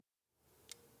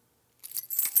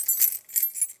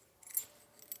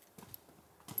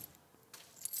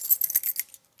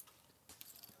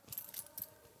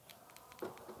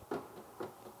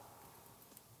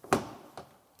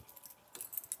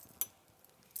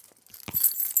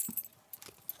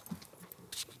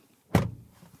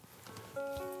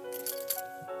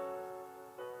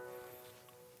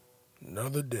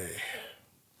another day.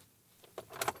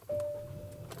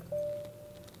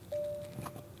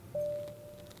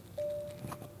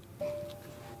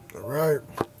 All right,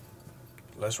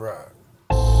 let's ride.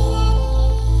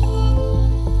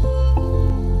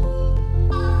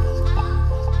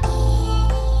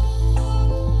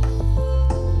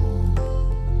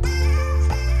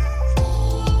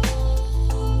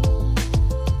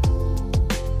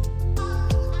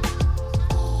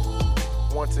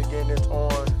 Once again, it's on.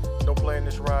 No playing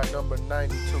this ride number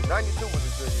 92. 92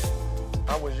 was a good year.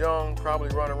 I was young, probably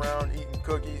running around eating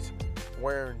cookies,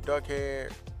 wearing duck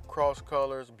head, cross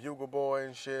colors, bugle boy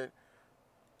and shit.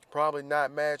 Probably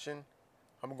not matching.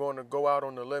 I'm going to go out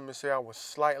on the limb and say I was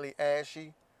slightly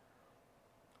ashy.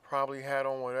 Probably had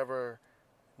on whatever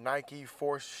Nike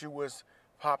Force shoe was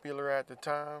popular at the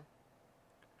time.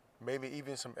 Maybe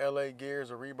even some LA Gears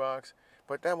or Reeboks.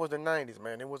 But that was the 90s,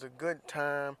 man. It was a good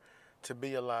time to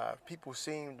be alive. People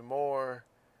seemed more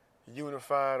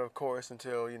unified, of course,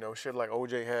 until, shit like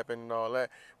OJ happened and all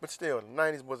that. But still, the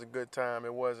 90s was a good time.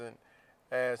 It wasn't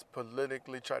as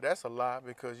politically charged. That's a lie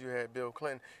because you had Bill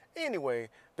Clinton. Anyway,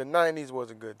 the 90s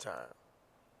was a good time.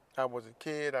 I was a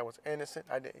kid. I was innocent.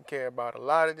 I didn't care about a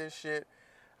lot of this shit.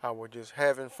 I was just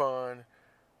having fun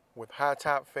with high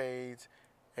top fades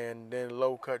and then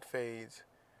low cut fades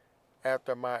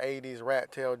after my 80s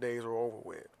rat tail days were over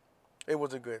with. It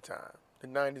was a good time. The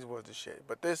 90s was the shit.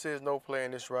 But this is No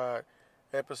Playing This Ride,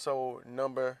 episode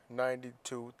number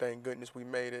 92. Thank goodness we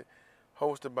made it.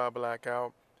 Hosted by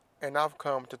Blackout. And I've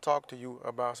come to talk to you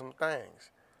about some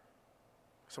things.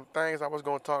 Some things I was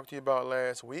going to talk to you about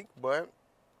last week, but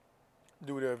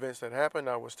due to events that happened,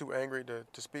 I was too angry to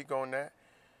speak on that.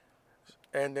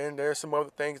 And then there's some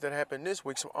other things that happened this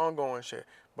week, some ongoing shit.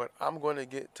 But I'm going to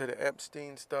get to the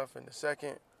Epstein stuff in a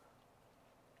second.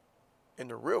 In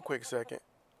the real quick second,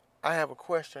 I have a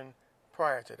question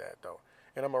prior to that, though.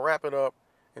 And I'm going to wrap it up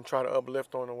and try to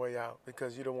uplift on the way out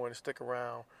because you don't want to stick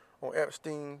around on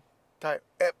Epstein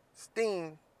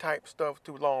type stuff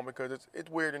too long because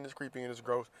it's weird and it's creepy and it's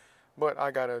gross. But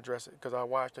I got to address it because I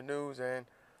watch the news and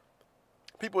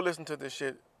people listen to this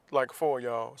shit like four of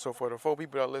y'all. So for the four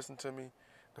people that listen to me,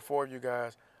 the four of you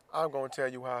guys, I'm going to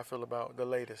tell you how I feel about the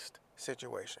latest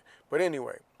situation. But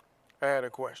anyway, I had a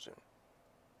question.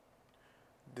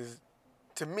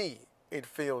 To me, it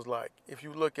feels like if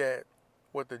you look at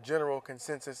what the general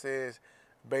consensus is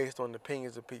based on the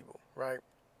opinions of people, right?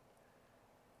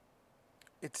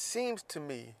 It seems to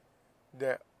me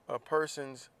that a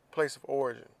person's place of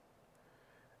origin,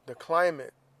 the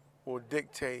climate will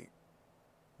dictate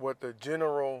what the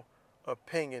general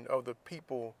opinion of the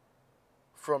people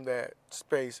from that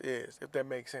space is, if that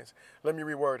makes sense. Let me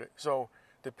reword it. So,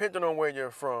 depending on where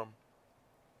you're from,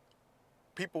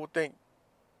 people think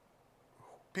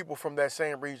people from that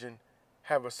same region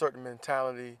have a certain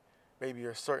mentality, maybe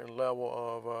a certain level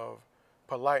of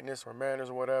politeness or manners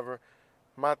or whatever.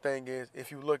 My thing is,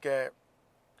 if you look at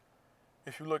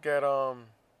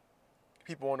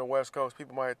people on the West Coast,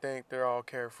 people might think they're all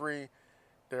carefree,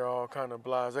 they're all kind of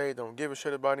blasé, don't give a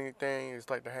shit about anything. It's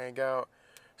like to hang out,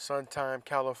 Suntime,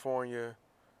 California,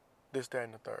 this, that,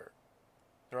 and the third,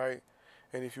 right?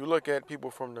 And if you look at people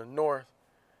from the North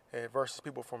versus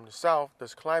people from the South,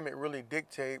 does climate really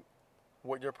dictate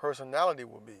what your personality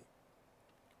will be?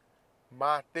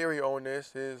 My theory on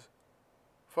this is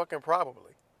fucking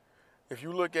probably. If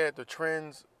you look at the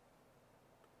trends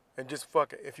and just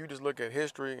fuck it, if you just look at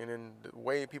history and then the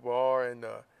way people are and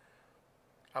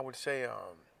I would say,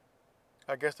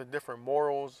 I guess the different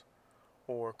morals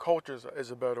or cultures is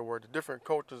a better word, the different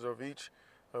cultures of each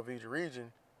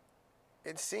region,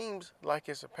 it seems like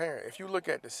it's apparent. If you look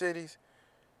at the cities,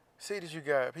 you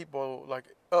got people like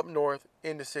up north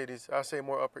in the cities, I say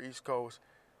more upper East Coast,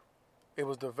 it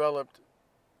was developed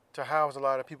to house a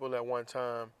lot of people at one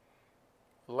time.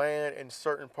 Land in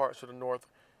certain parts of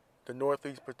the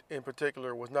Northeast in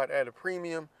particular, was not at a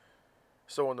premium.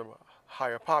 So in the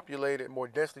higher populated, more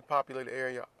densely populated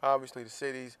area, obviously the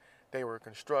cities, they were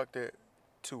constructed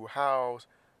to house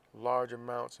large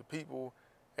amounts of people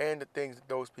and the things that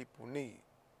those people need.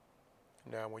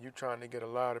 Now, when you're trying to get a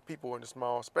lot of people in a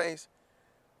small space,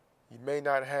 you may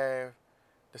not have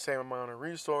the same amount of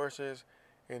resources,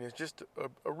 and it's just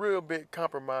a real big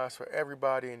compromise for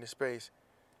everybody in the space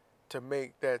to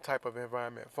make that type of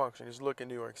environment function. Just look at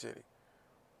New York City.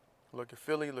 Look at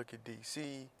Philly, look at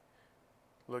DC,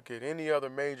 look at any other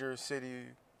major city,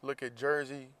 look at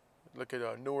Jersey, look at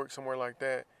Newark, somewhere like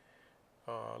that,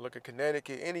 look at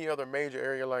Connecticut, any other major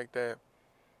area like that.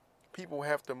 People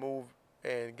have to move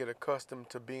and get accustomed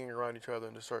to being around each other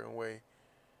in a certain way.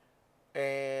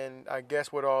 And I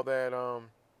guess with all that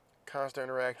constant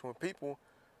interaction with people,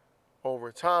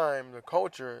 over time, the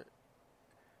culture,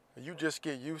 you just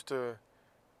get used to,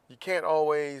 you can't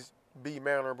always be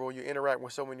mannerable. You interact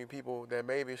with so many people that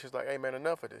maybe it's just like, hey man,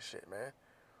 enough of this shit, man.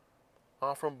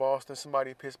 I'm from Boston.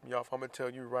 Somebody pissed me off. I'm gonna tell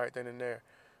you right then and there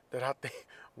that I think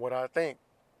what I think.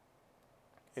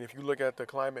 And if you look at the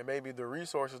climate, maybe the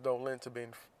resources don't lend to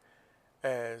being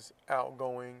as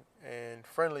outgoing and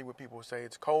friendly with people. Say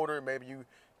it's colder, maybe you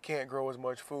can't grow as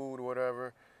much food or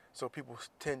whatever, so people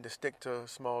tend to stick to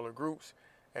smaller groups.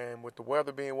 And with the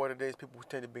weather being what it is, people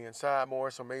tend to be inside more,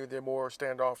 so maybe they're more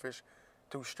standoffish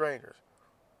to strangers.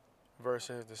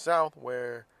 Versus the South,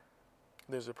 where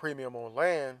there's a premium on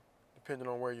land, depending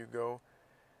on where you go,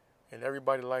 and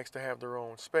everybody likes to have their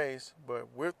own space, but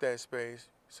with that space,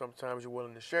 sometimes you're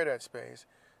willing to share that space.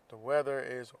 The weather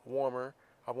is warmer.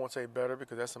 I won't say better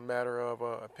because that's a matter of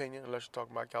opinion, unless you're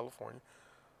talking about California.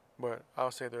 But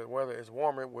I'll say the weather is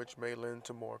warmer, which may lend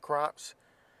to more crops,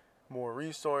 more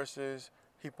resources,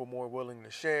 people more willing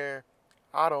to share.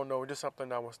 I don't know, just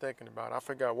something I was thinking about. I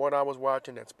forgot what I was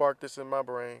watching that sparked this in my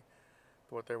brain,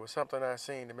 but there was something I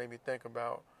seen that made me think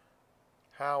about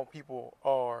how people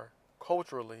are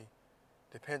culturally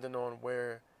depending on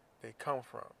where they come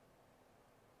from,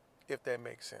 if that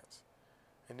makes sense.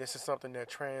 And this is something that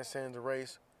transcends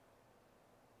race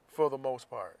for the most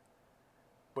part.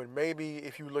 But maybe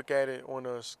if you look at it on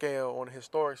a scale, on a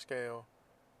historic scale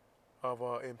of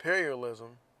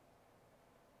imperialism,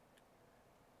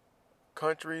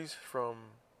 countries from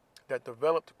that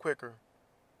developed quicker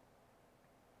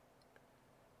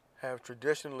have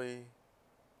traditionally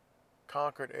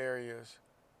conquered areas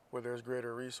where there's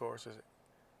greater resources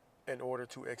in order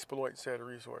to exploit said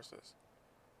resources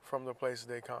from the places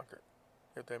they conquered,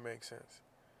 if that makes sense.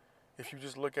 If you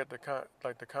just look at the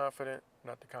continent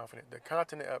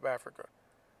of Africa,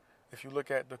 if you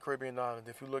look at the Caribbean islands,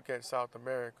 if you look at South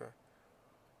America,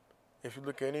 if you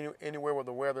look at anywhere where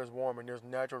the weather is warm and there's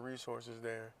natural resources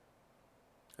there,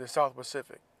 the South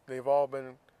Pacific, they've all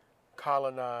been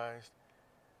colonized,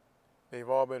 they've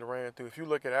all been ran through. If you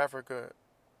look at Africa,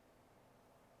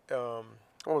 what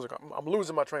was it called? I'm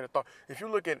losing my train of thought. If you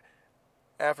look at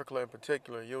Africa in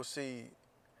particular, you'll see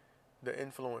the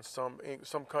influence.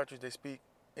 Some countries they speak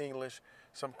English,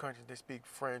 some countries they speak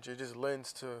French. It just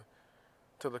lends to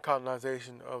the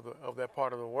colonization of that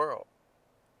part of the world.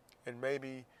 And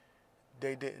maybe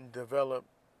they didn't develop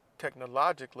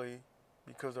technologically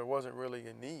because there wasn't really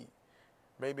a need.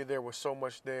 Maybe there was so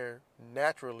much there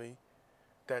naturally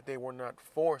that they were not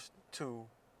forced to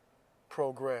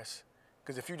progress.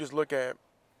 Because if you just look at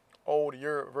old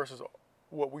Europe versus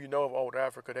what we know of old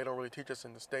Africa, they don't really teach us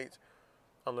in the States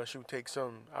unless you take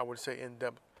some, I would say,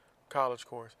 in-depth college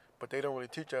course. But they don't really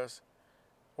teach us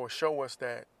or show us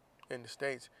that in the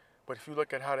States. But if you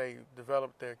look at how they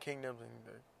developed their kingdoms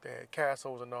and they had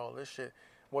castles and all this shit,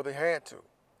 well, they had to.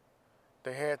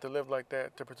 They had to live like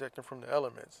that to protect them from the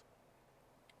elements.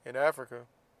 In Africa,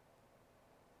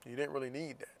 you didn't really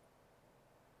need that.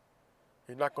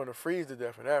 You're not going to freeze to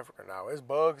death in Africa. Now, it's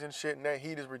bugs and shit, and that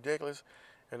heat is ridiculous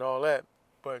and all that,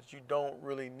 but you don't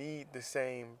really need the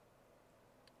same,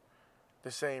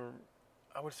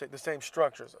 I would say, the same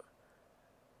structures,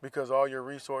 because all your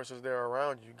resources there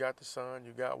around you. You got the sun,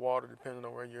 you got water, depending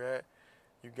on where you're at.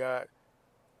 You got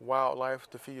wildlife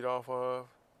to feed off of,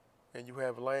 and you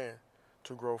have land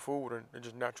to grow food and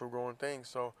just natural growing things.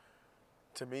 So,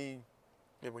 to me,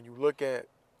 when you look at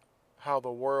how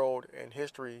the world and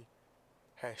history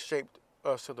has shaped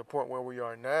us to the point where we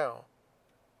are now,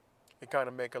 it kind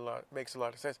of makes a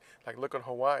lot of sense. Like, look at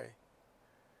Hawaii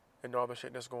and all the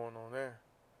shit that's going on there.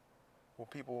 Well,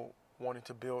 people wanting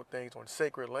to build things on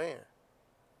sacred land,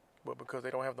 but because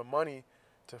they don't have the money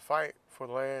to fight for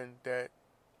land that,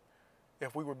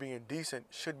 if we were being decent,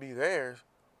 should be theirs,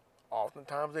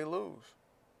 oftentimes they lose.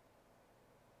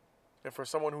 And for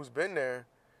someone who's been there,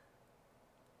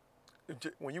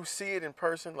 when you see it in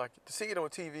person, like to see it on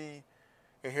TV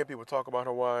and hear people talk about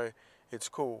Hawaii, it's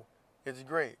cool. It's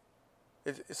great.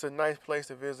 It's a nice place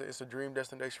to visit. It's a dream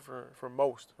destination for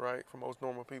most, right? For most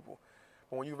normal people.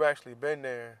 But when you've actually been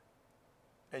there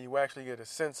and you actually get a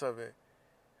sense of it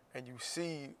and you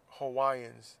see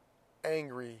Hawaiians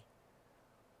angry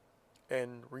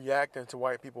and reacting to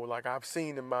white people, like I've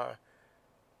seen in my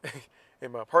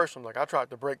in my personal, like I tried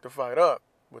to break the fight up,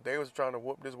 but they was trying to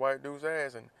whoop this white dude's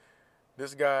ass, and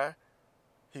this guy,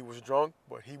 he was drunk,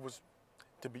 but he was,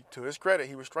 to his credit,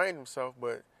 he restrained himself,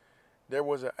 but there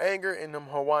was an anger in them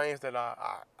Hawaiians that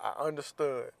I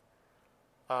understood.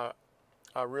 I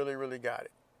really, really got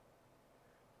it.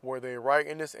 Were they right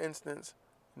in this instance?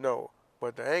 No.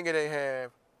 But the anger they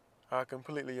have, I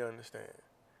completely understand.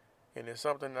 And it's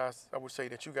something I would say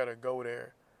that you got to go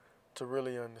there to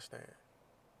really understand.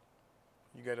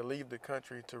 You got to leave the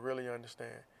country to really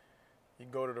understand. You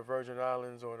go to the Virgin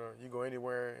Islands or you go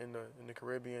anywhere in the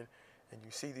Caribbean, and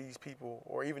you see these people,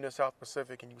 or even the South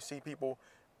Pacific, and you see people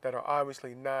that are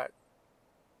obviously not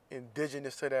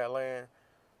indigenous to that land,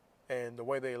 and the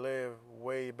way they live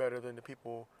way better than the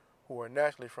people who are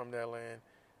naturally from that land,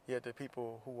 yet the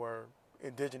people who are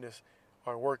indigenous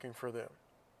are working for them.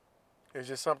 It's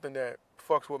just something that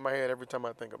fucks with my head every time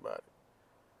I think about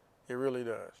it. It really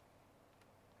does.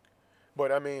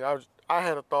 But I mean, I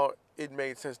had a thought, it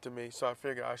made sense to me, so I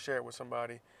figured I'd share it with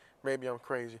somebody. Maybe I'm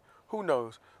crazy. Who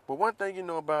knows? But one thing you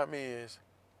know about me is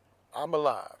I'm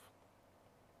alive.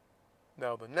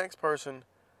 Now, the next person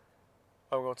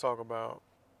I'm going to talk about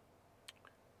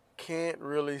can't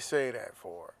really say that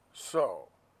for. So,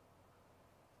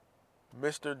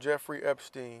 Mr. Jeffrey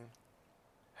Epstein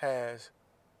has,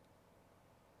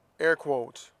 air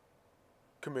quotes,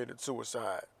 committed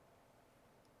suicide.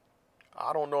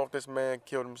 I don't know if this man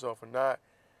killed himself or not.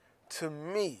 To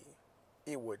me,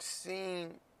 it would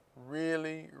seem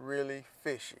really, really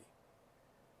fishy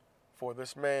for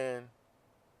this man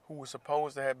who was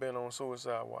supposed to have been on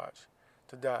suicide watch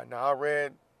to die. Now, I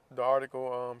read the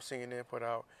article CNN put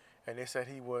out, and they said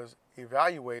he was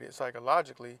evaluated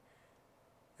psychologically,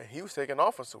 and he was taken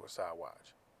off of suicide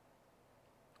watch,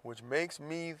 which makes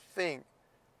me think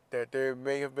that there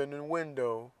may have been a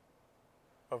window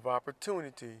of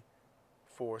opportunity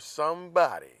for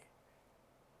somebody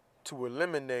to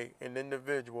eliminate an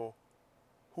individual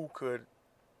who could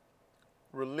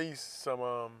release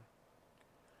some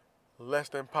less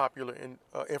than popular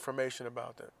information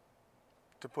about them,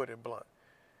 to put it blunt.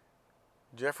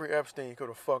 Jeffrey Epstein could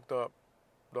have fucked up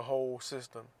the whole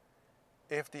system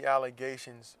if the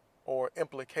allegations or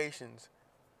implications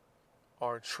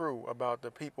are true about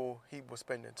the people he was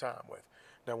spending time with.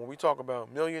 Now, when we talk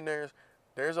about millionaires,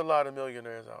 there's a lot of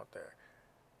millionaires out there.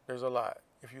 There's a lot.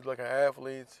 If you look at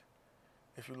athletes,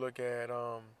 if you look at,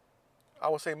 I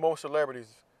would say most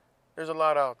celebrities, there's a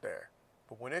lot out there.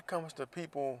 But when it comes to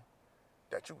people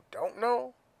that you don't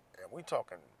know, and we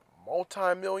talking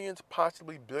multi-millions,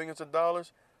 possibly billions of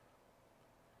dollars,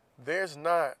 there's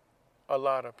not a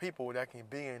lot of people that can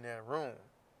be in that room.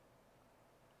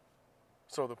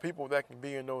 So the people that can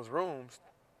be in those rooms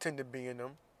tend to be in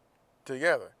them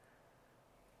together.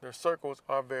 Their circles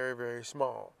are very, very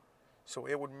small. So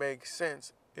it would make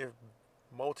sense if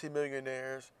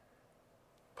multimillionaires,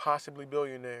 possibly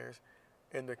billionaires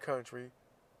in the country,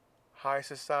 high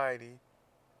society,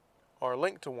 are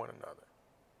linked to one another.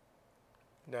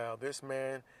 Now, this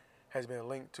man has been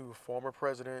linked to former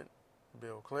President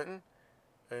Bill Clinton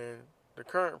and the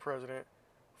current president,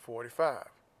 45.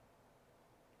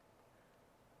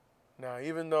 Now,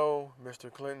 even though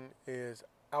Mr. Clinton is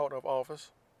out of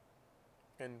office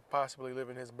and possibly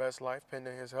living his best life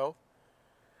pending his health,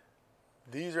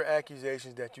 these are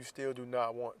accusations that you still do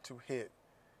not want to hit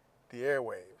the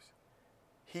airwaves.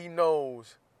 He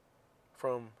knows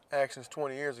from actions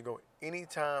 20 years ago,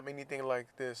 anytime anything like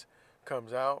this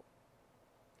comes out,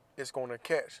 it's going to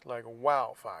catch like a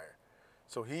wildfire.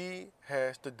 So he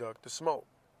has to duck the smoke.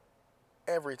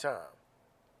 Every time.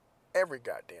 Every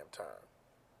goddamn time.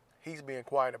 He's being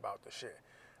quiet about the shit.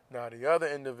 Now, the other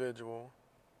individual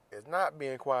is not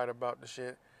being quiet about the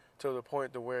shit to the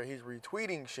point to where he's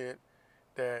retweeting shit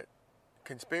that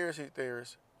conspiracy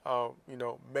theorists,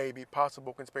 maybe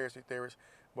possible conspiracy theorists,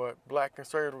 but black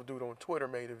conservative dude on Twitter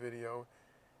made a video,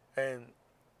 and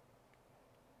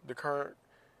the current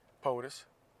POTUS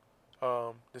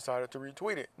decided to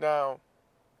retweet it. Now,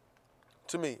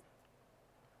 to me,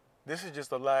 this is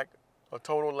just a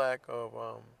total lack of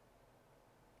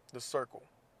the circle.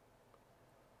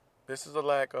 This is a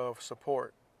lack of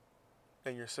support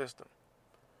in your system.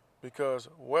 Because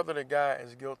whether the guy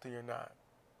is guilty or not,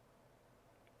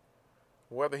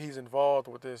 whether he's involved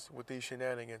with these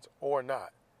shenanigans or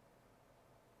not,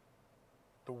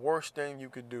 the worst thing you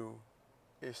could do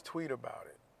is tweet about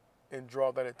it and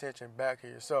draw that attention back to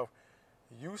yourself.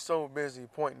 You so busy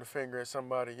pointing the finger at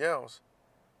somebody else,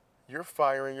 you're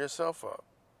firing yourself up.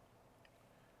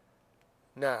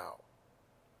 Now,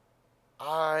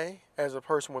 I, as a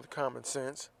person with common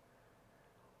sense,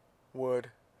 would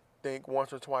think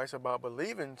once or twice about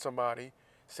believing somebody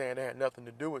saying they had nothing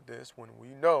to do with this when we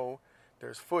know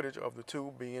there's footage of the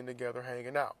two being together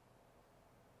hanging out.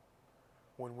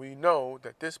 When we know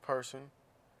that this person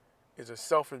is a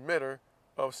self-admitter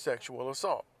of sexual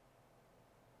assault.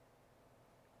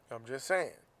 I'm just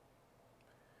saying.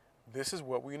 This is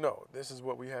what we know. This is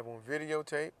what we have on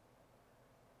videotape.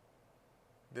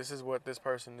 This is what this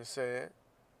person has said.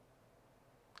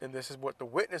 And this is what the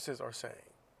witnesses are saying,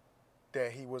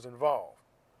 that he was involved.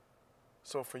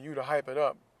 So for you to hype it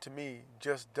up, to me,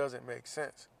 just doesn't make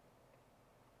sense.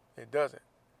 It doesn't.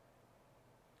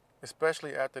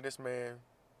 Especially after this man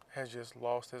has just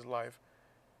lost his life.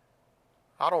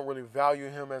 I don't really value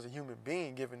him as a human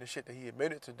being, given the shit that he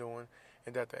admitted to doing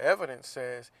and that the evidence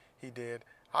says he did.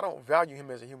 I don't value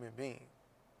him as a human being.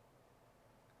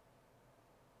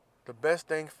 The best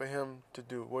thing for him to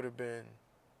do would have been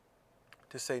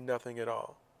to say nothing at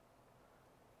all.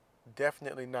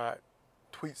 Definitely not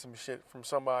tweet some shit from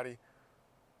somebody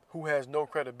who has no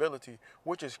credibility,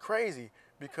 which is crazy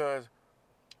because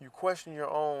you question your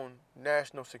own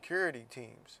national security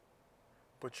teams,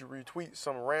 but you retweet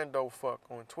some rando fuck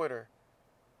on Twitter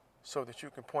so that you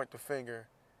can point the finger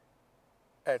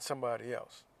at somebody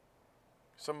else.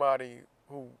 Somebody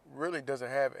who really doesn't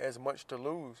have as much to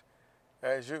lose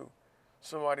as you.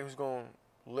 Somebody who's going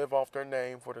to live off their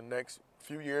name for the next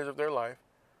few years of their life,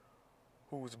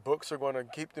 whose books are going to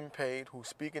keep them paid, whose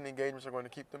speaking engagements are going to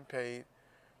keep them paid,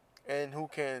 and who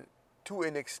can, to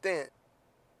an extent,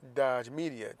 dodge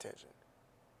media attention,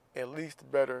 at least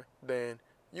better than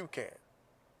you can.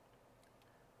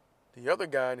 The other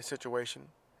guy in the situation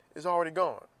is already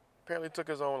gone. Apparently took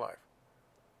his own life.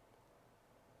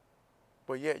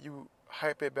 But yet you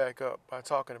hype it back up by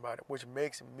talking about it, which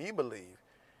makes me believe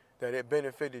that it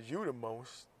benefited you the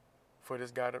most for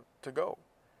this guy to go.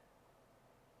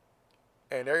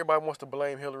 And everybody wants to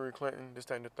blame Hillary Clinton, this,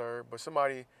 that, and the third, but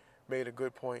somebody made a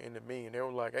good point in the meme. They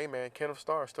were like, hey man, Kenneth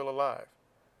Starr is still alive.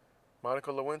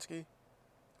 Monica Lewinsky,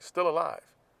 still alive.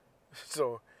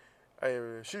 So,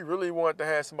 if she really wanted to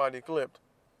have somebody clipped,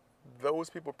 those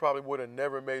people probably would have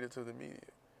never made it to the media.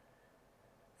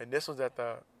 And this was at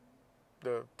the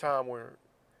time where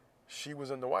she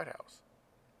was in the White House.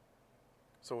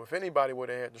 So if anybody would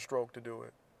have had the stroke to do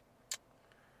it,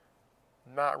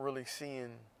 not really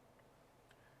seeing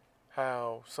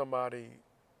how somebody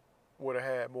would have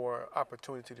had more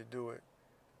opportunity to do it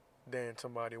than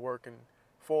somebody working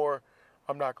for,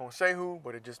 I'm not going to say who,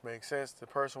 but it just makes sense. The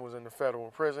person was in the federal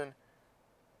prison.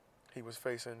 He was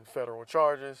facing federal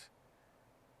charges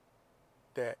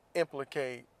that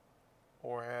implicate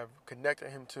or have connected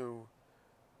him to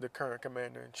the current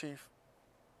commander-in-chief.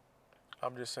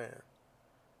 I'm just saying,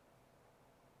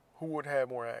 who would have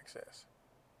more access?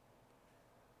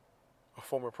 A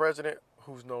former president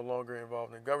who's no longer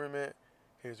involved in government,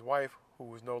 his wife who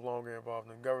was no longer involved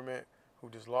in government, who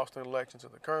just lost an election to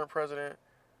the current president,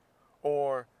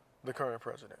 or the current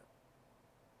president?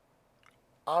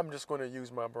 I'm just going to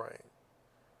use my brain.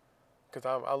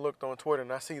 Because I looked on Twitter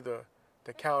and I see the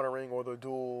countering or the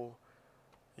dual,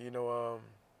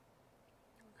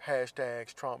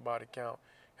 hashtags, Trump body count,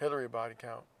 Hillary body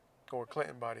count, or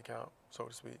Clinton body count, so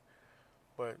to speak.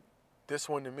 But this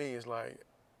one to me is like,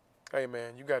 hey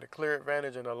man, you got a clear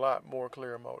advantage and a lot more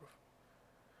clear motive.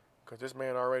 Because this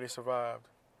man already survived.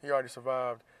 He already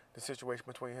survived the situation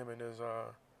between him and his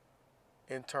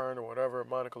intern or whatever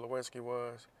Monica Lewinsky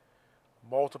was.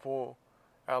 Multiple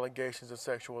allegations of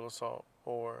sexual assault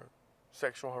or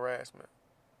sexual harassment.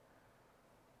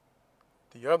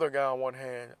 The other guy on one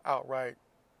hand outright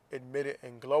admitted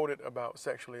and gloated about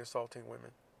sexually assaulting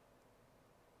women.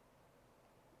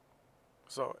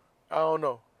 So, I don't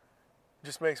know. It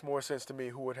just makes more sense to me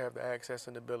who would have the access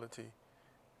and ability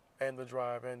and the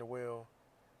drive and the will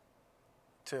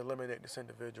to eliminate this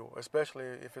individual, especially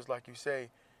if it's like you say,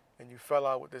 and you fell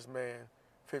out with this man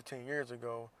 15 years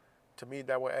ago. To me,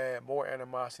 that would add more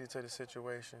animosity to the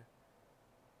situation.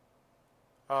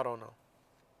 I don't know.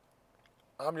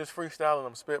 I'm just freestyling,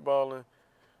 I'm spitballing,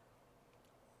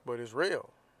 but it's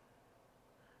real.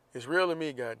 It's real to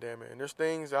me, goddammit. And there's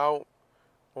things out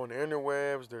on the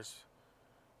interwebs.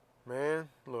 Man,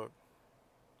 look,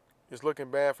 it's looking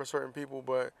bad for certain people,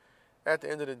 but at the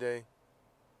end of the day,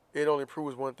 it only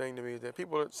proves one thing to me, that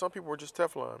some people are just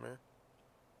Teflon, man.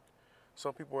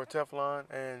 Some people are Teflon,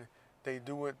 and they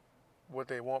do what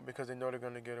they want because they know they're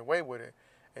going to get away with it.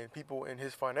 And people in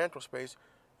his financial space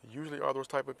usually are those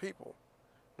type of people.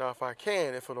 Now,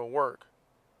 if it'll work,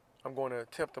 I'm going to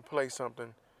attempt to play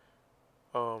something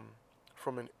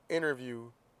from an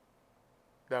interview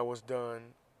that was done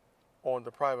on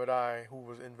the Private Eye, who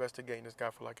was investigating this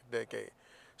guy for like a decade.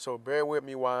 So bear with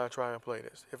me while I try and play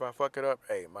this. If I fuck it up,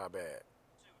 hey, my bad.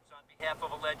 On behalf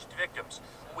of alleged victims,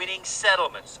 winning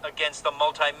settlements against the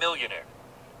multimillionaire.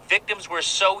 Victims were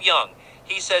so young,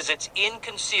 he says it's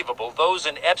inconceivable those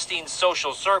in Epstein's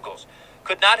social circles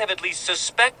could not have at least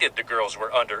suspected the girls were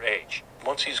underage.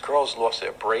 Once these girls lost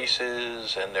their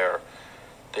braces and their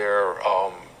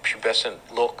pubescent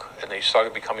look, and they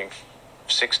started becoming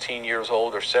 16 years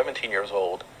old or 17 years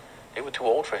old, they were too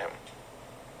old for him.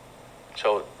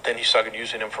 So then he started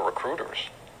using them for recruiters.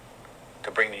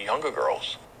 to bring the younger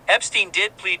girls. Epstein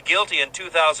did plead guilty in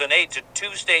 2008 to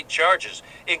 2 state charges,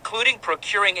 including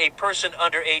procuring a person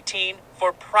under 18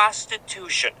 for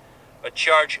prostitution, a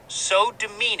charge so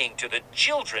demeaning to the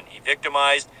children he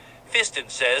victimized, Fiston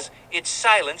says it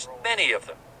silenced many of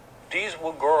them. These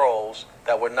were girls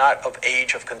that were not of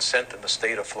age of consent in the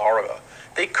state of Florida.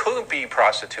 They couldn't be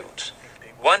prostitutes.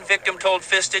 One victim told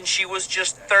Fiston she was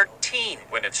just 13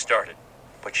 when it started.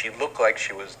 But she looked like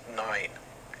she was 9.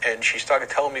 And she started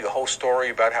telling me the whole story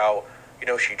about how,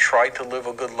 she tried to live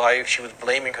a good life. She was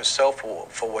blaming herself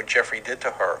for what Jeffrey did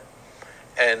to her.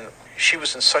 And she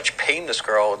was in such pain, this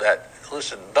girl, that,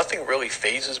 listen, nothing really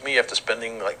phases me after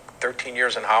spending like 13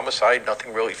 years in homicide.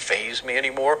 Nothing really fazed me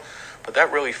anymore. But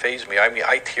that really fazed me. I mean,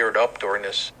 I teared up during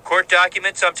this. Court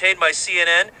documents obtained by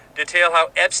CNN detail how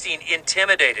Epstein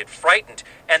intimidated, frightened,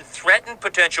 and threatened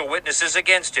potential witnesses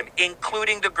against him,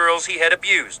 including the girls he had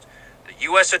abused. The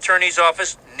U.S. Attorney's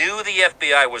Office knew the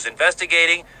FBI was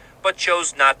investigating, but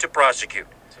chose not to prosecute.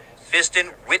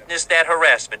 Fiston witnessed that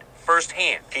harassment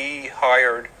firsthand. He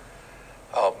hired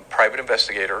private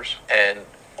investigators, and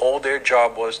all their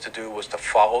job was to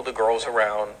follow the girls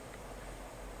around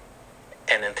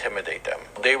and intimidate them.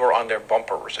 They were on their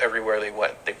bumpers everywhere they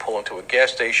went. They pull into a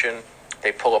gas station,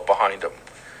 they pull up behind them.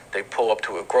 They pull up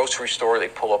to a grocery store, they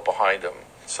pull up behind them.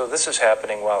 So this is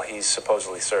happening while he's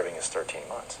supposedly serving his 13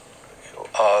 months?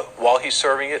 While he's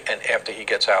serving it and after he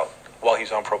gets out, while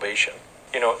he's on probation.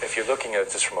 If you're looking at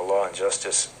this from a law and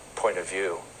justice point of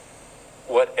view,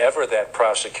 whatever that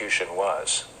prosecution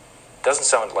was, doesn't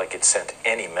sound like it sent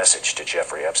any message to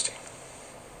Jeffrey Epstein.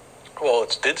 Well,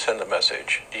 it did send a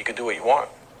message. You can do what you want,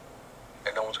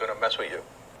 and no one's going to mess with you.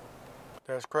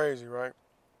 That's crazy, right?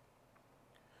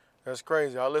 That's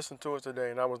crazy. I listened to it today,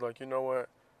 and I was like, you know what?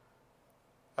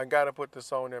 I got to put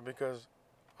this on there because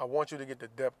I want you to get the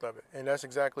depth of it. And that's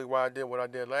exactly why I did what I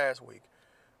did last week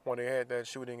when they had that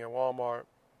shooting in Walmart,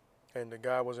 and the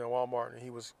guy was in Walmart, and he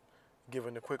was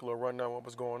giving a quick little rundown of what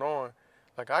was going on.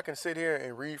 Like, I can sit here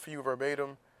and read for you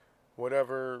verbatim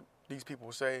whatever these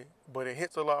people say, but it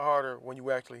hits a lot harder when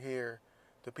you actually hear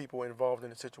the people involved in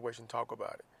the situation talk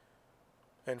about it.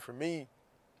 And for me,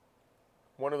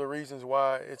 one of the reasons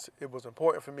why it was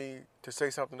important for me to say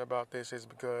something about this is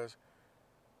because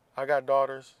I got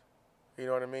daughters, you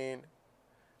know what I mean?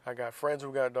 I got friends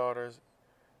who got daughters,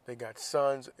 they got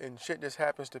sons, and shit just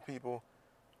happens to people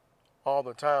all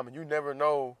the time, and you never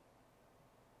know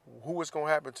who it's going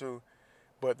to happen to,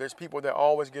 but there's people that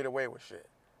always get away with shit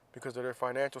because of their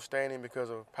financial standing, because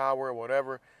of power or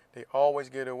whatever. They always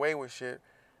get away with shit,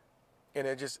 and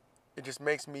it just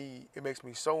makes me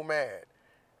so mad.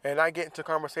 And I get into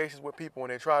conversations with people,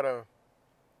 and they try to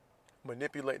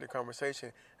manipulate the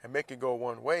conversation and make it go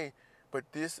one way, but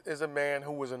this is a man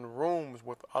who was in rooms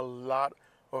with a lot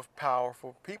of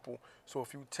powerful people. So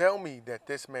if you tell me that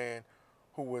this man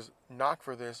who was knocked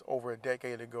for this over a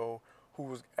decade ago, who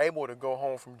was able to go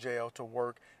home from jail to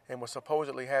work and was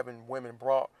supposedly having women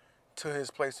brought to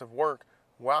his place of work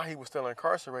while he was still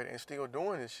incarcerated and still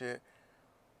doing this shit,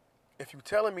 if you're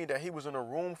telling me that he was in a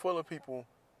room full of people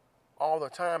all the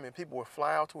time and people would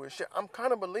fly out to his shit, I'm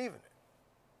kind of believing it.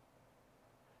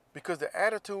 Because the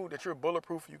attitude that you're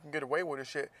bulletproof, you can get away with this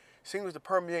shit, seems to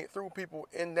permeate through people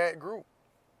in that group.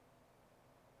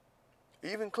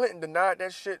 Even Clinton denied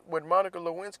that shit with Monica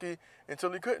Lewinsky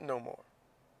until he couldn't no more.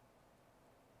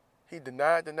 He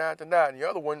denied, and the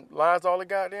other one lies all the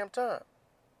goddamn time.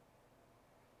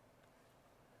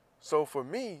 So for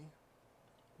me,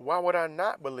 why would I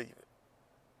not believe it?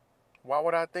 Why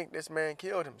would I think this man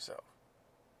killed himself?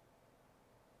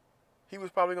 He was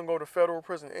probably going to go to federal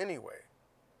prison anyway.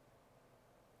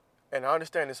 And I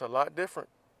understand it's a lot different.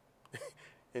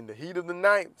 In the heat of the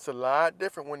night, it's a lot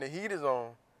different when the heat is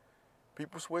on.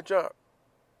 People switch up.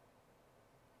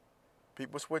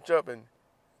 And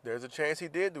there's a chance he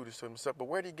did do this to himself, but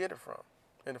where did he get it from?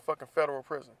 In the fucking federal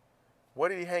prison. What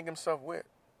did he hang himself with?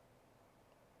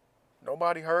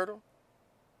 Nobody heard him.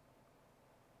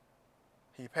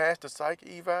 He passed the psych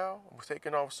eval, was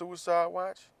taken off suicide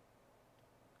watch.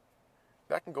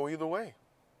 That can go either way.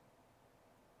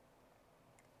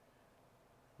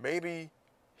 Maybe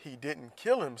he didn't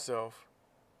kill himself.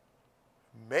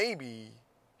 Maybe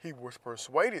he was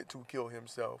persuaded to kill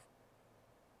himself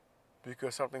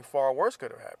because something far worse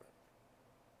could have happened.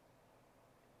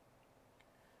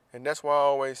 And that's why I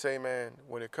always say, man,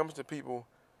 when it comes to people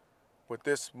with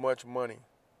this much money,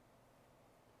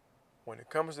 when it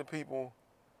comes to people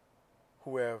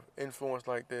who have influence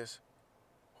like this,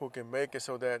 who can make it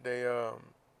so that they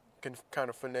can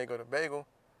kind of finagle the bagel,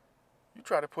 you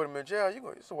try to put them in jail,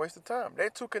 it's a waste of time. They're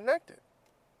too connected.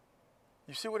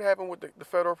 You see what happened with the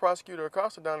federal prosecutor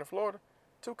Acosta down in Florida?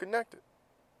 Too connected.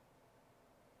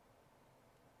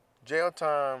 Jail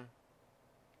time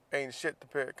ain't shit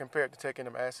compared to taking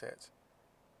them assets.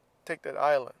 Take that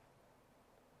island.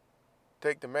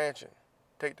 Take the mansion.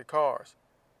 Take the cars.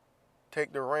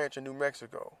 Take the ranch in New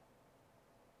Mexico.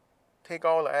 Take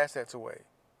all the assets away.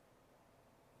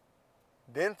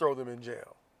 Then throw them in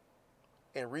jail.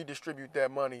 And redistribute that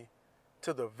money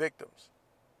to the victims.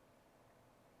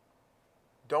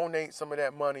 Donate some of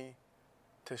that money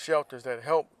to shelters that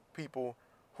help people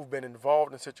who've been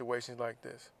involved in situations like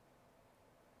this.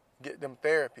 Get them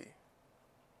therapy.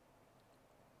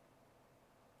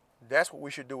 That's what we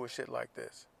should do with shit like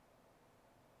this.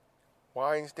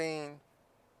 Weinstein,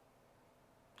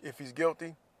 if he's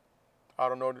guilty, I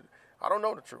don't know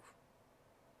the truth.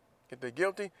 If they're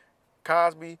guilty,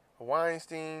 Cosby,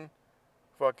 Weinstein,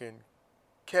 fucking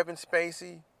Kevin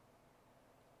Spacey,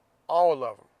 all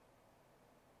of them.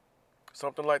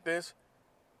 Something like this,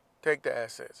 take the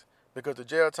assets. Because the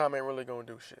jail time ain't really gonna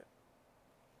do shit.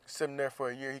 Sitting there for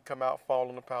a year, he come out, fall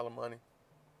on a pile of money.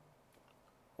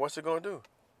 What's it gonna do?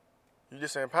 You're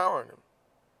just empowering them.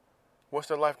 What's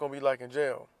their life gonna be like in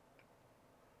jail?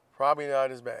 Probably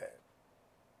not as bad.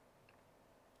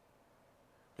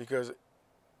 Because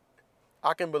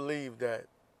I can believe that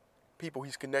people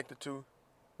he's connected to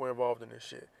were involved in this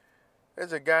shit.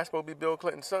 There's a guy supposed to be Bill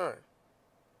Clinton's son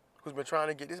who's been trying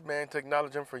to get this man to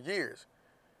acknowledge him for years.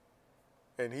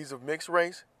 And he's of mixed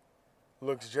race,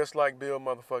 looks just like Bill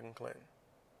motherfucking Clinton.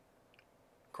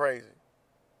 Crazy.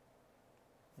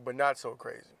 But not so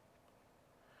crazy.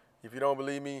 If you don't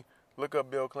believe me, look up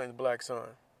Bill Clinton's black son.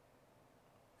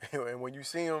 And when you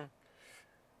see him,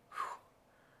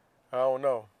 I don't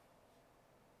know.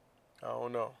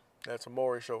 That's a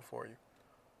Maury show for you.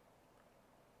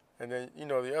 And then,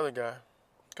 the other guy,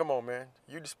 come on, man.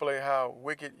 You display how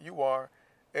wicked you are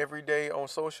every day on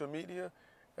social media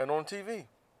and on TV.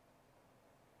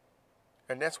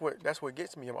 And that's what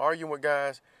gets me. I'm arguing with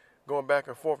guys going back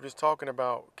and forth just talking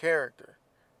about character.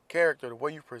 Character, the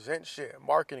way you present shit.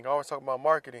 Marketing, always talking about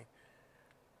marketing.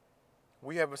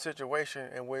 We have a situation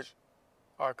in which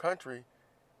our country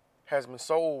has been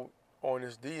sold on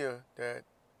this idea that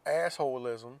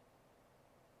assholism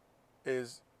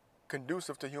is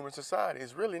conducive to human society.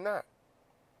 It's really not.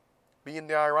 Being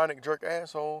the ironic jerk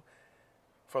asshole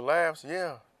for laughs,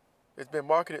 yeah. It's been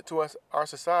marketed to us, our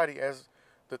society, as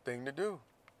the thing to do.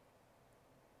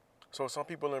 So some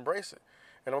people embrace it.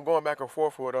 And I'm going back and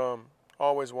forth with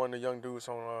always one of the young dudes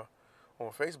on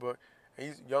Facebook.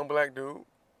 He's a young black dude,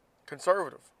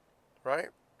 conservative, right?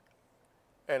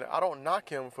 And I don't knock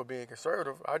him for being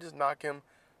conservative. I just knock him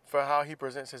for how he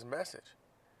presents his message.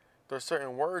 There's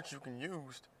certain words you can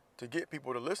use to get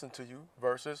people to listen to you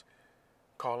versus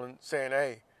saying,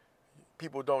 hey,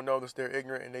 people don't know this, they're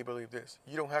ignorant and they believe this.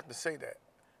 You don't have to say that.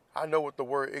 I know what the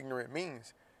word ignorant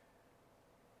means,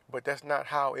 but that's not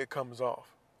how it comes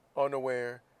off.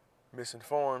 Unaware,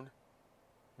 misinformed,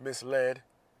 misled.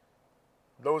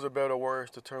 Those are better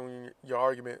words to turn your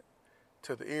argument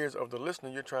to the ears of the listener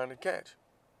you're trying to catch.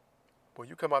 But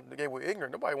you come out the gate with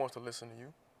ignorant, nobody wants to listen to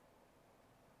you.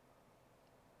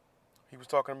 He was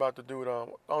talking about the dude, I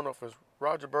don't know if it's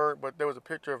Roger Berg, but there was a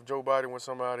picture of Joe Biden with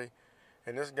somebody,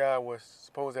 and this guy was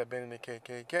supposed to have been in the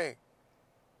KKK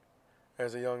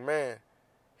as a young man.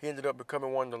 He ended up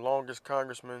becoming one of the longest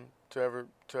congressmen to ever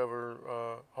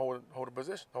hold a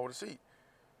position, hold a seat.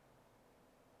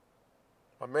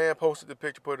 My man posted the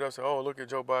picture, put it up, said, oh, look at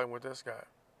Joe Biden with this guy.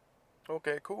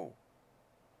 Okay, cool.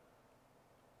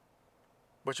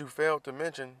 But you failed to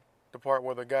mention the part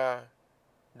where the guy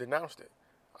denounced it.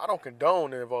 I don't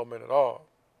condone the involvement at all.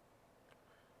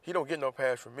 He don't get no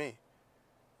pass from me.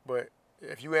 But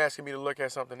if you asking me to look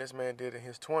at something this man did in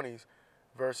his 20s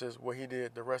versus what he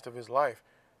did the rest of his life,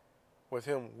 with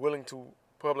him willing to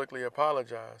publicly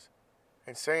apologize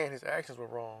and saying his actions were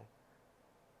wrong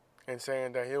and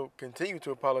saying that he'll continue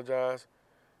to apologize,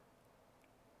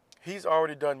 he's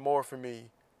already done more for me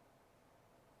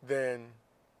than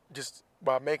just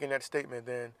by making that statement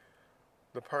than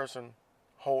the person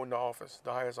holding the office,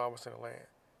 the highest office in the land.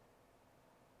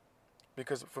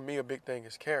 Because for me, a big thing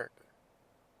is character.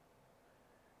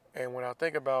 And when I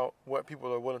think about what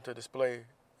people are willing to display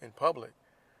in public,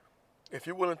 if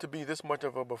you're willing to be this much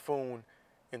of a buffoon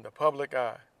in the public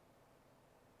eye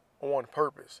on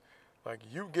purpose, like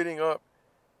you getting up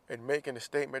and making a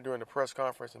statement during the press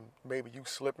conference and maybe you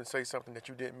slip and say something that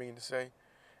you didn't mean to say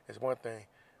is one thing,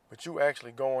 but you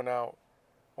actually going out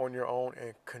on your own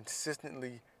and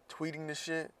consistently tweeting this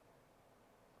shit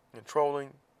and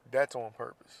trolling, that's on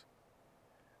purpose.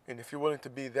 And if you're willing to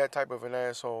be that type of an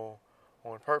asshole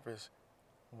on purpose,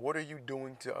 what are you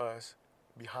doing to us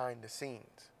behind the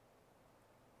scenes?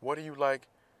 What do you like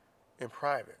in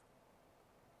private?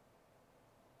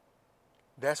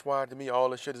 That's why, to me, all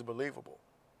this shit is believable.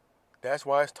 That's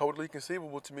why it's totally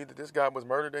conceivable to me that this guy was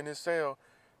murdered in his cell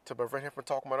to prevent him from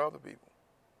talking about other people.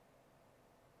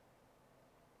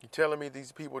 You telling me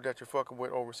these people that you're fucking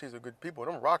with overseas are good people?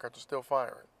 Them rockets are still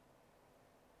firing.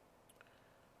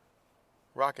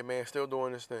 Rocket Man still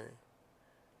doing this thing.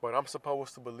 But I'm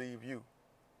supposed to believe you.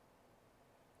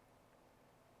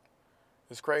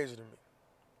 It's crazy to me.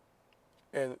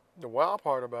 And the wild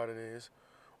part about it is,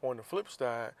 on the flip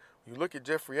side, you look at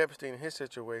Jeffrey Epstein and his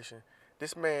situation,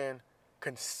 this man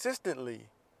consistently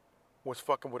was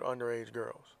fucking with underage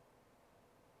girls.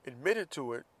 Admitted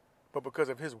to it, but because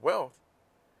of his wealth,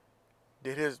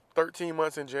 did his 13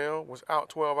 months in jail, was out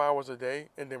 12 hours a day,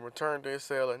 and then returned to his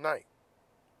cell at night.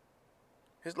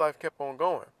 His life kept on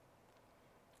going.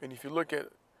 And if you look at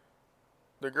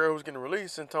the girl who's getting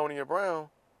released, Antonia Brown,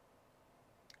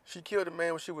 she killed a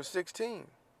man when she was 16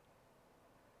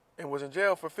 and was in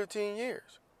jail for 15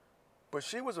 years. But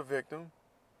she was a victim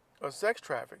of sex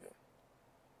trafficking.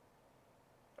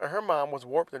 And her mom was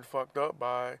warped and fucked up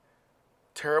by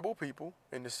terrible people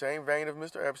in the same vein of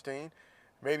Mr. Epstein.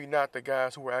 Maybe not the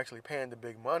guys who were actually paying the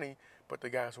big money, but the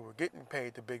guys who were getting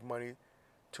paid the big money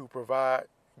to provide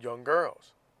young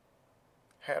girls.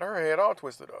 Had her head all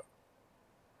twisted up.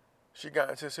 She got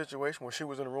into a situation where she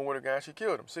was in a room with a guy, she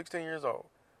killed him, 16 years old.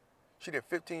 She did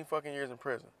 15 fucking years in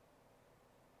prison.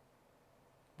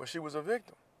 But she was a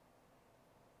victim.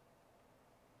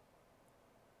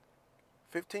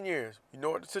 15 years. You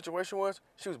know what the situation was?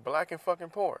 She was black and fucking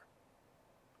poor.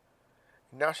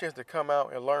 Now she has to come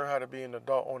out and learn how to be an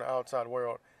adult on the outside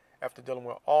world after dealing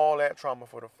with all that trauma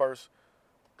for the first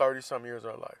 30-some years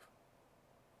of her life.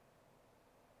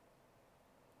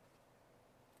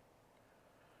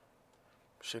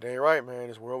 Shit ain't right, man.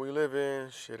 This world we live in,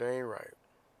 shit ain't right.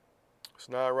 It's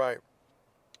not right.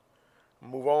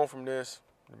 Move on from this.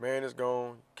 The man is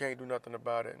gone. Can't do nothing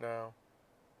about it now.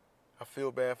 I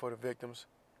feel bad for the victims.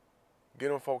 Get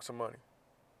them folks some money.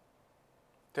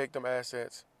 Take them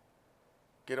assets.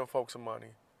 Get them folks some money.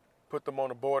 Put them on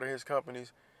the board of his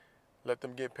companies. Let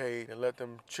them get paid and let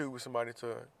them choose somebody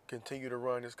to continue to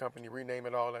run this company, rename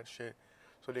it, all that shit,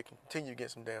 so they can continue to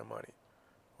get some damn money.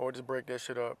 Or just break that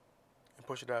shit up and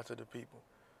push it out to the people.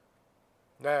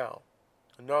 Now,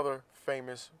 another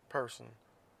famous person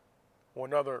or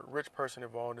another rich person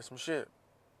involved in some shit.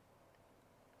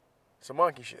 Some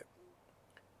monkey shit,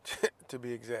 to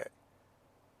be exact.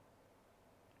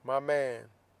 My man,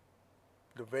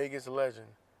 the Vegas legend,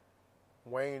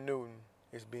 Wayne Newton,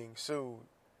 is being sued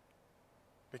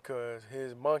because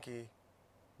his monkey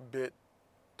bit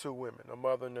two women, a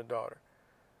mother and a daughter.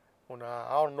 Well, now,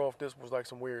 I don't know if this was like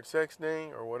some weird sex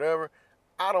thing or whatever.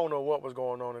 I don't know what was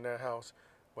going on in that house,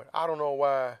 but I don't know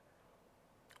why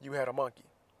you had a monkey.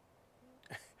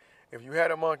 If you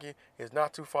had a monkey, it's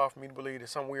not too far for me to believe that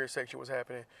some weird sex shit was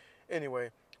happening. Anyway,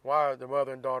 why are the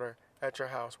mother and daughter at your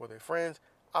house? Were they friends?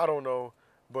 I don't know,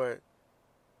 but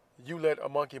you let a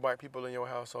monkey bite people in your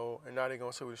household, and now they're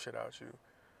going to sue the shit out you.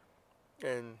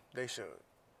 And they should,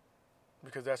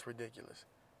 because that's ridiculous.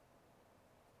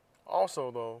 Also,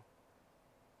 though,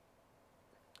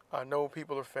 I know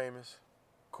people are famous,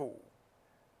 cool.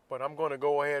 But I'm going to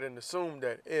go ahead and assume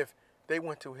that if they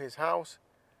went to his house,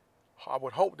 I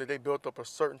would hope that they built up a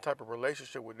certain type of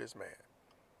relationship with this man.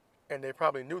 And they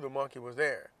probably knew the monkey was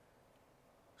there.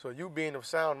 So you being of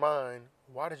sound mind,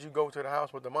 why did you go to the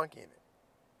house with the monkey in it?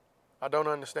 I don't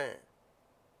understand.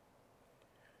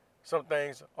 Some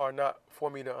things are not for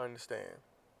me to understand.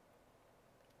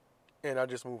 And I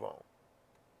just move on.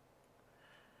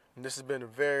 And this has been a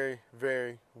very,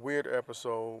 very weird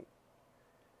episode.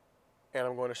 And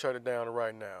I'm going to shut it down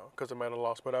right now because I'm at a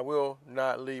loss. But I will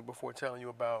not leave before telling you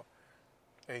about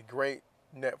a great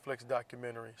Netflix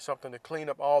documentary. Something to clean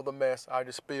up all the mess I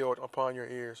just spilled upon your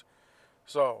ears.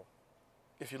 So,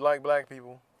 if you like black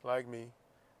people, like me,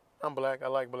 I'm black, I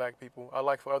like black people. I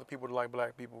like for other people to like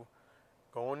black people.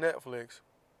 Go on Netflix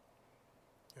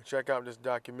and check out this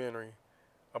documentary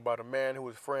about a man who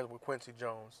was friends with Quincy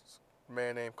Jones. A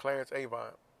man named Clarence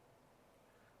Avant,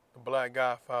 the Black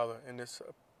Godfather. And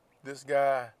this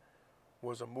guy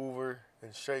was a mover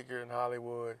and shaker in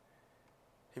Hollywood.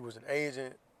 He was an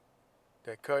agent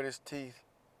that cut his teeth,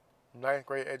 9th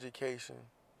grade education,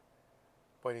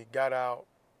 but he got out,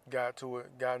 got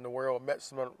in the world, met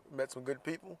some good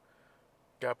people,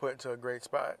 got put into a great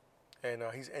spot, and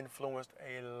he's influenced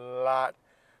a lot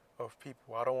of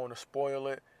people. I don't want to spoil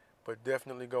it, but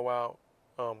definitely go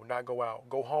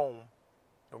home.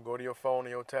 Don't go to your phone or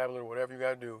your tablet or whatever you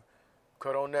got to do.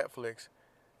 Cut on Netflix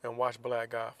and watch Black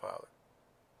Godfather.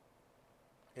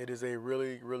 It is a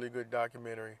really, really good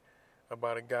documentary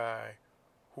about a guy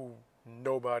who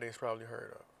nobody has probably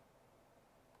heard of,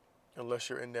 unless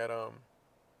you're in that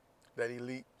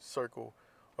elite circle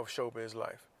of showbiz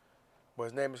life. But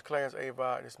his name is Clarence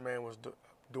Avant. This man was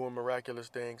doing miraculous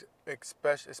things,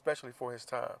 especially for his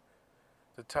time.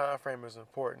 The time frame is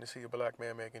important to see a black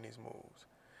man making these moves.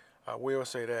 I will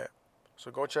say that.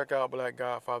 So go check out Black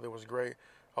Godfather. It was great.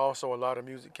 Also, a lot of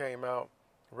music came out.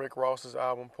 Rick Ross's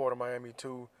album, Port of Miami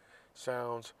 2,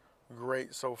 sounds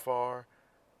great so far.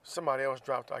 Somebody else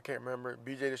dropped, I can't remember.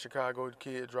 BJ the Chicago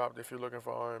Kid dropped If You're Looking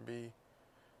for R&B.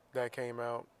 That came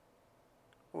out.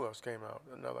 Who else came out?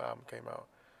 Another album came out.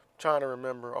 I'm trying to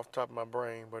remember off the top of my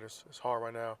brain, but it's hard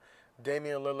right now.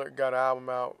 Damian Lillard got an album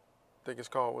out. I think it's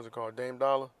called, what's it called? Dame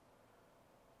Dollar?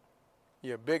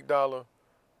 Yeah, Big Dollar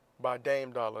by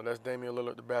Dame Dollar. That's Damian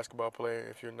Lillard, the basketball player,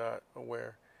 if you're not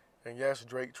aware. And yes,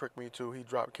 Drake tricked me too. He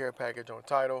dropped Care Package on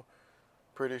Tidal.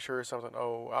 Pretty sure it's something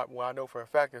old. I know for a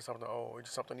fact it's something old.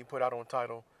 It's something he put out on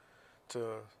Tidal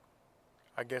to,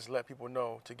 I guess, let people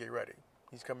know to get ready.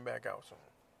 He's coming back out soon.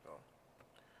 So,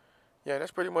 yeah, that's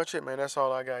pretty much it, man. That's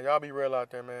all I got. Y'all be real out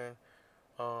there, man.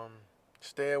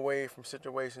 Stay away from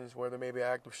situations where there may be an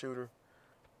active shooter.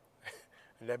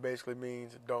 And that basically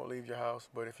means don't leave your house.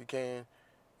 But if you can,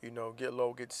 get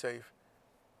low, get safe,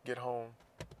 get home.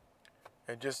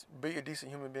 And just be a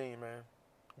decent human being, man.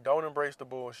 Don't embrace the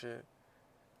bullshit.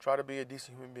 Try to be a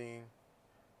decent human being.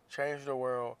 Change the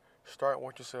world. Start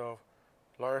with yourself.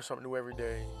 Learn something new every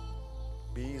day.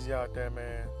 Be easy out there,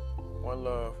 man. One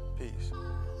love. Peace.